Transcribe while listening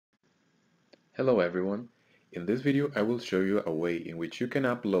Hello everyone. In this video I will show you a way in which you can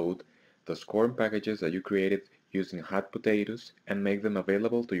upload the SCORM packages that you created using hot potatoes and make them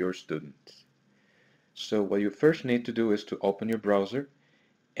available to your students. So what you first need to do is to open your browser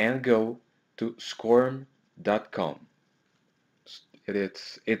and go to scorm.com.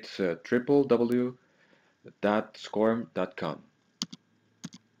 It's www.scorm.com.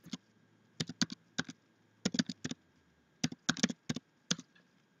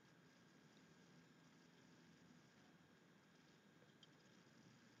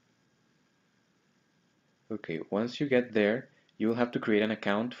 Okay, once you get there, you will have to create an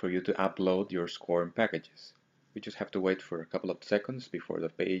account for you to upload your SCORM packages. We just have to wait for a couple of seconds before the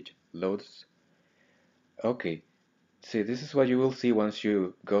page loads. Okay, see, this is what you will see once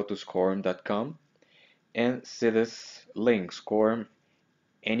you go to scorm.com and see this link, SCORM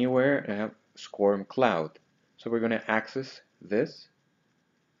Anywhere, and have SCORM Cloud. So we're going to access this.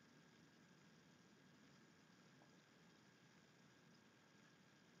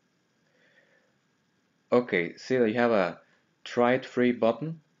 Okay, see that you have a try it free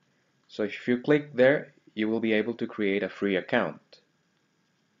button. So if you click there, you will be able to create a free account.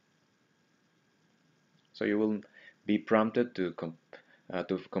 So you will be prompted to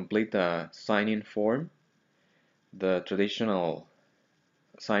complete a sign-in form, the traditional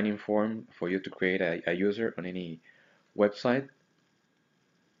sign-in form for you to create a user on any website.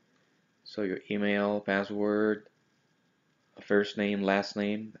 So your email, password, first name, last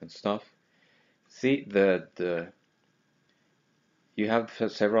name, and stuff. See, you have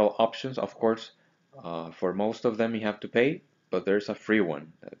several options. Of course, for most of them you have to pay, but there's a free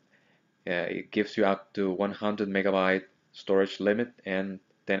one. It gives you up to 100 megabyte storage limit and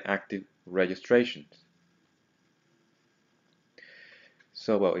 10 active registrations.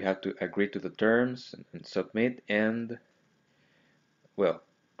 So, well, you have to agree to the terms and submit and, well,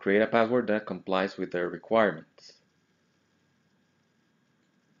 create a password that complies with their requirements.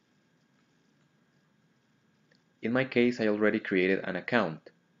 In my case, I already created an account,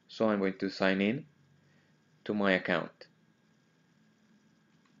 so I'm going to sign in to my account.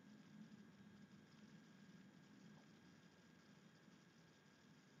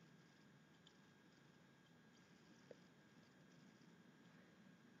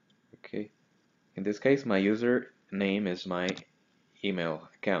 Okay, in this case, my user name is my email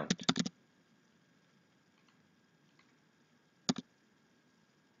account.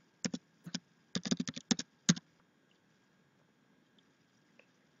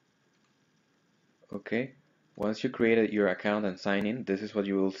 Okay, once you created your account and sign in, this is what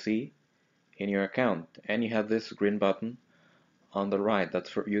you will see in your account. And you have this green button on the right. That's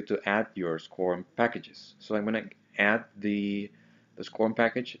for you to add your SCORM packages. So I'm going to add the SCORM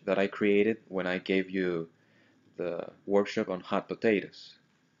package that I created when I gave you the workshop on hot potatoes.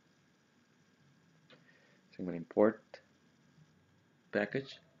 So I'm going to import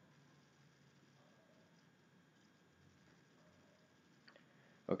package.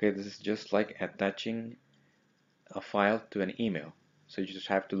 Okay, this is just like attaching a file to an email. So you just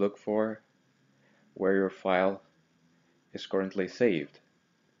have to look for where your file is currently saved.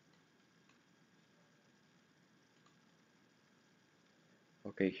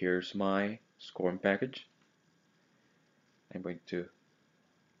 Okay, here's my SCORM package. I'm going to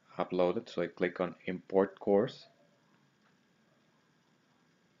upload it, so I click on import course.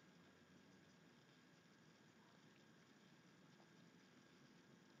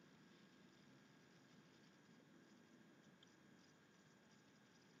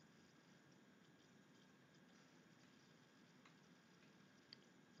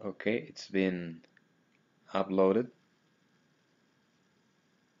 Okay, it's been uploaded.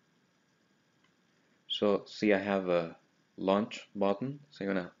 So see, I have a launch button, so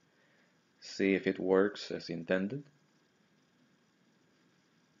I'm gonna see if it works as intended.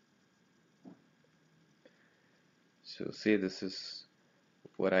 So see, this is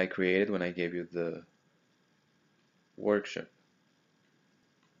what I created when I gave you the workshop.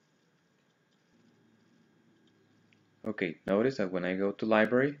 Okay, notice that when I go to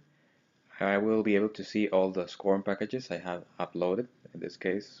library, I will be able to see all the SCORM packages I have uploaded. In this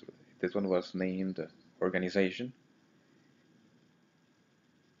case, this one was named organization.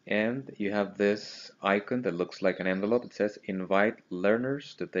 And you have this icon that looks like an envelope. It says invite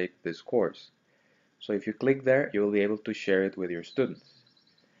learners to take this course. So if you click there, you will be able to share it with your students.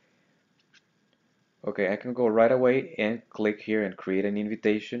 Okay, I can go right away and click here and create an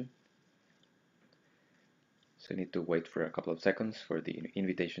invitation. So I need to wait for a couple of seconds for the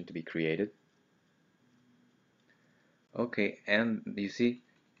invitation to be created. Okay, and you see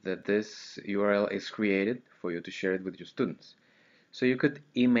that this URL is created for you to share it with your students. So you could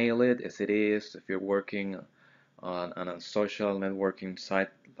email it as it is. If you're working on a social networking site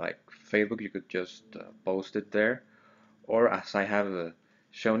like Facebook, you could just post it there. Or as I have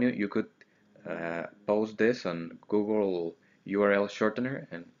shown you, you could post this on Google URL shortener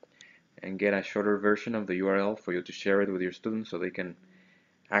and get a shorter version of the URL for you to share it with your students so they can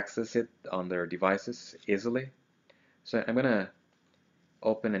access it on their devices easily. So I'm gonna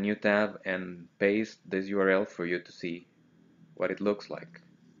open a new tab and paste this URL for you to see what it looks like.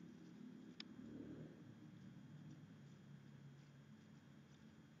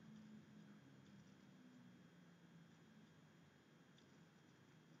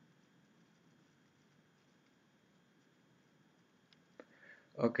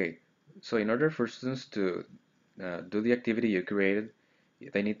 Okay, so in order for students to do the activity you created,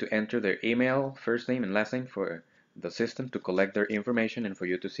 they need to enter their email, first name and last name for the system to collect their information and for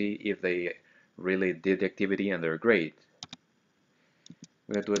you to see if they really did the activity and their grade.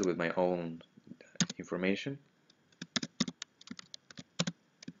 I'm going to do it with my own information.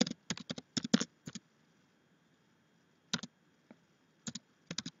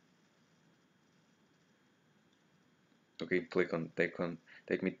 Okay, click on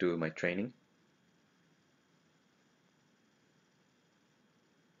take me to my training.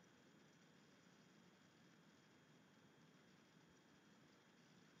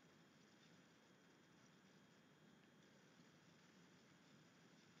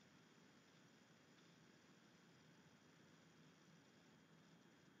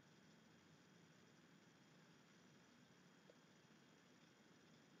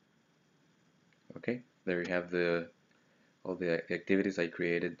 Okay, there you have all the activities I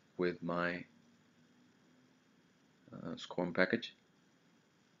created with my SCORM package.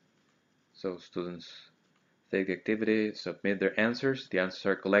 So students take the activity, submit their answers. The answers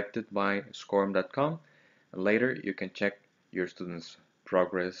are collected by SCORM.com. And later you can check your students'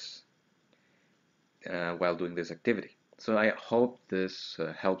 progress while doing this activity. So I hope this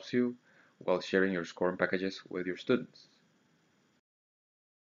helps you while sharing your SCORM packages with your students.